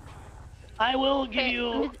driving, I will give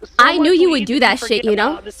you. so I knew much you would weed do you that forget shit, you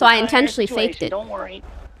know? about this So I entire intentionally faked situation. it. Don't worry.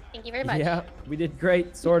 Thank you very much. Yeah, we did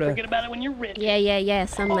great, sorta. Forget about it when you're rich. yeah,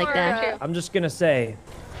 something like that. I'm just gonna say,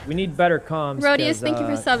 we need better comms. Rodius, 'cause, thank you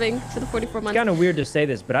for subbing for the 44 It's months. kind of weird to say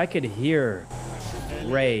this, but I could hear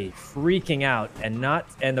Ray freaking out,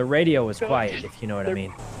 and the radio was quiet, if you know what I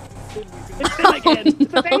mean. It's him again.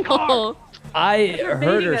 It's the same car. Oh, I heard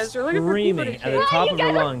her beating us. We're looking for people to screaming at the Why top you of her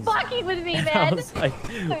guys are lungs. fucking with me, I man? was like,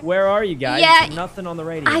 where are you guys? Yeah, Nothing on the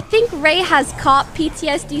radio. I think Ray has cop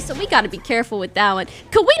PTSD, so we gotta be careful with that one.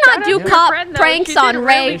 Could we not Shout do out to your cop friend, though. pranks She did on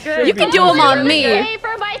Ray? really good. You can do them on me. Pay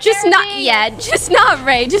for my Just not, therapy. yeah, just not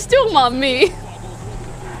Ray. Just do them on me.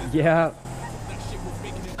 Yeah.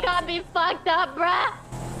 Got me fucked up, bruh.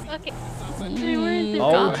 Okay.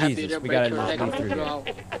 Oh, Happy Jesus, to we break gotta your just leg go off through as here. well.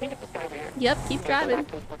 Yep, keep driving.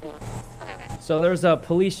 So there's a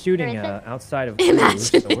police shooting Where is outside of Imagine Toulouse,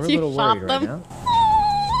 so if we're a you little shot worried right them.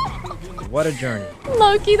 now. What a journey.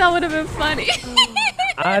 Loki, that would have been funny.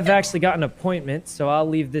 I've actually got an appointment, so I'll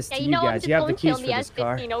leave this Yeah, to you you know I'm guys. just You have the going to kill keys the for this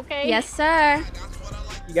car. S15, okay? Yes, sir.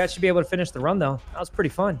 You guys should be able to finish the run, though. That was pretty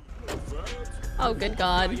fun. Oh, good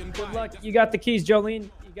God. Good luck. You got the keys, Jolene.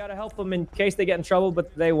 You gotta help them in case they get in trouble,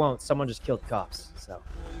 but they won't. Someone just killed cops, so.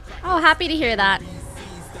 Oh, happy to hear that.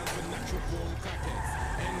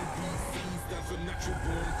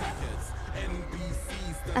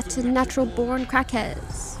 That's a natural born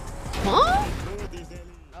crackheads. Huh?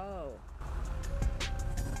 Oh.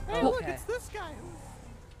 Hey, look, it's this guy.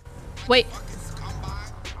 Wait.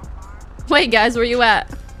 Wait, guys, where you at?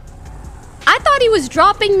 I thought he was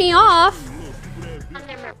dropping me off.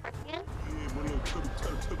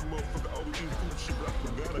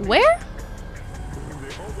 Where?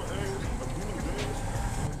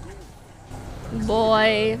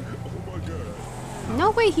 Boy.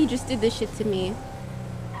 No way he just did this shit to me.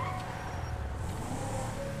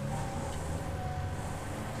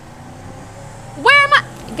 Where am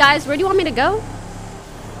I? Guys, where do you want me to go?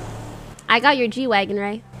 I got your G-Wagon,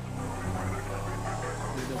 Ray.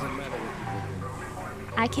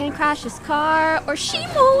 I can't crash his car or she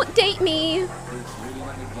won't date me.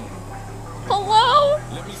 Hello?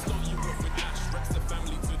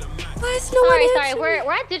 Why is no one Sorry, answering?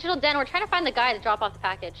 we're at Digital Den. We're trying to find the guy to drop off the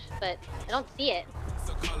package, but I don't see it.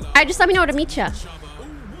 Alright, just let me know where to meet ya.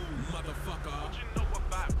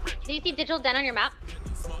 Do you see Digital Den on your map?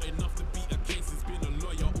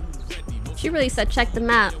 She really said check the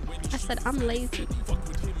map. I said I'm lazy.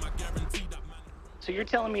 So you're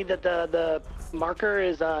telling me that the marker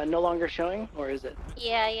is no longer showing, or is it?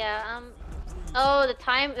 Yeah. Oh,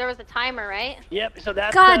 there was a timer, right? Yep. So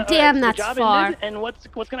that's. God damn, so the that's job far. ended, and what's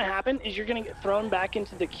gonna happen is you're gonna get thrown back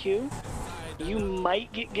into the queue. You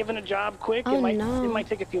might get given a job quick. Oh, It no. might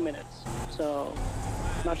take a few minutes. So,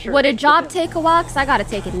 not sure. Would a It job depends. take a while? Cause I gotta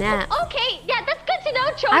take a nap. Okay, yeah, that's good to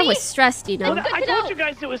know, Chody. I was stressed, you know. Well, good I to told know. you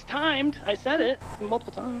guys it was timed. I said it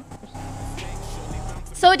multiple times.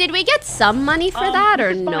 So did we get some money for that or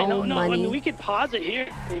This is fine. no I money? mean, we could pause it here.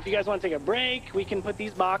 If you guys want to take a break, we can put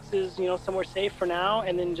these boxes, somewhere safe for now,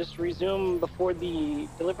 and then just resume before the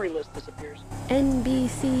delivery list disappears.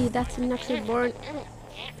 NBC, that's a natural born.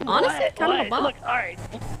 Honestly, What? kind of a What? bop. Look, all right.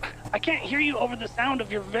 I can't hear you over the sound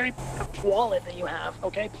of your very wallet that you have.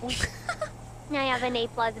 Okay, please. I have an A+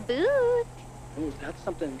 boost. Ooh, that's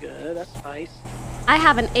something good. That's spice. I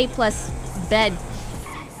have an A+ bed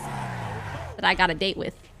that I got a date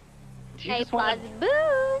with. Do you A just want plus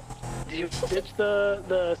boost. do you ditch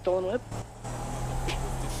the stolen whip?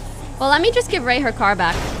 Well, let me just give Ray her car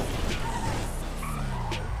back.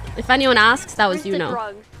 If anyone asks, that was Where's you the know.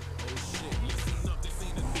 drugs?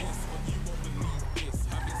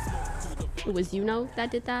 It was you know that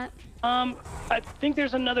did that. I think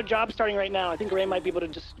there's another job starting right now. I think Ray might be able to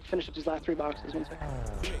just finish up these last 3 boxes. 1 second.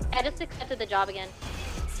 I just accepted the job again.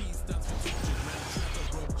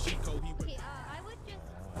 Okay, I would just.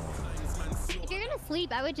 If you're gonna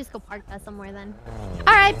sleep, I would just go park that somewhere then.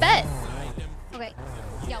 All right, bet. Okay.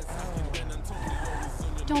 Yo.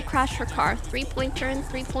 Don't crash her car. 3-point turn,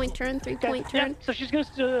 3-point turn, 3-point Yeah, turn. so she's gonna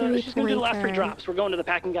do the last 3 turn. drops. We're going to the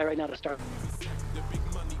packing guy right now to start.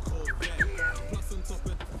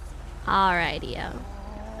 Alrighty, yo.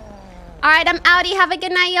 Alright, I'm outie. Have a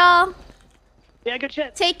good night, y'all. Yeah, good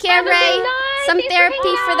shit. Take care, Ray. Some Thanks for therapy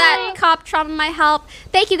hanging for that cop trauma might help.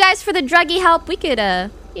 Thank you guys for the druggy help. We could,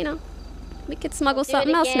 you know, we could smuggle Do it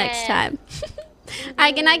something else next again. time.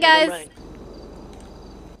 Alright, good night, guys. Right.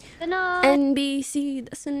 Good night. NBC,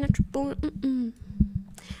 that's a natural born.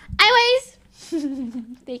 Anyways,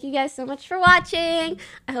 thank you guys so much for watching.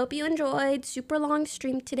 I hope you enjoyed. Super long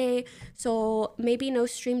stream today, so maybe no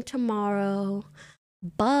stream tomorrow.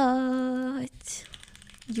 But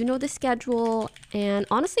you know the schedule, and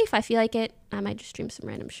honestly, if I feel like it, I might just stream some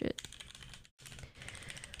random shit.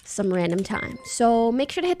 Some random time. So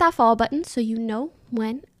make sure to hit that follow button so you know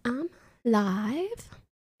when I'm live.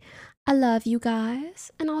 I love you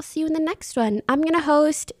guys, and I'll see you in the next one. I'm gonna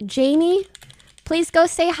host Jamie. Please go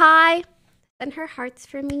say hi. Send her hearts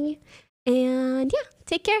for me. And yeah,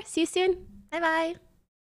 take care. See you soon. Bye-bye.